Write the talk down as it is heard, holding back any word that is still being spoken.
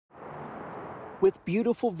with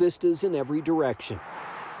beautiful vistas in every direction.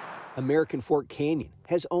 American Fork Canyon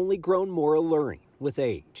has only grown more alluring with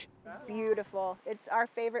age. It's beautiful. It's our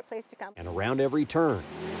favorite place to come. And around every turn,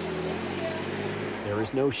 there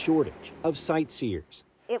is no shortage of sightseers.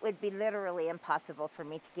 It would be literally impossible for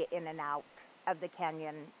me to get in and out of the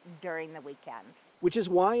canyon during the weekend. Which is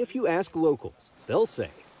why if you ask locals, they'll say,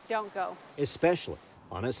 Don't go. especially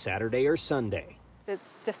on a Saturday or Sunday.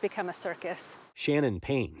 It's just become a circus. Shannon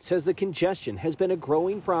Payne says the congestion has been a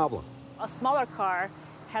growing problem. A smaller car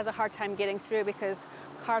has a hard time getting through because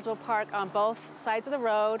cars will park on both sides of the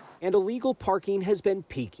road. And illegal parking has been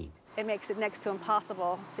peaking. It makes it next to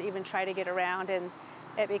impossible to even try to get around, and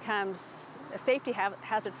it becomes a safety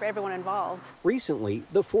hazard for everyone involved. Recently,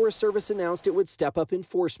 the Forest Service announced it would step up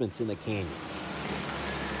enforcements in the canyon.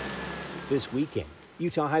 This weekend,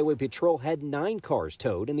 Utah Highway Patrol had 9 cars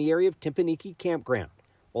towed in the area of Timpaniki Campground,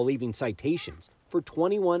 while leaving citations for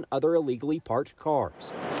 21 other illegally parked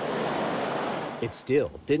cars. It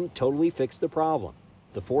still didn't totally fix the problem.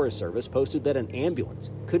 The Forest Service posted that an ambulance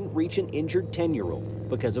couldn't reach an injured 10-year-old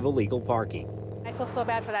because of illegal parking. I feel so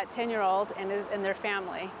bad for that 10-year-old and their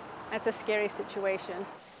family. That's a scary situation.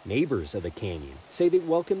 Neighbors of the canyon say they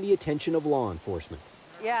welcome the attention of law enforcement.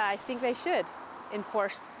 Yeah, I think they should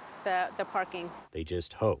enforce the parking. They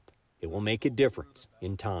just hope it will make a difference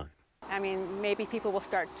in time. I mean, maybe people will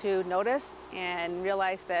start to notice and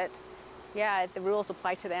realize that, yeah, the rules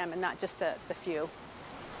apply to them and not just the few.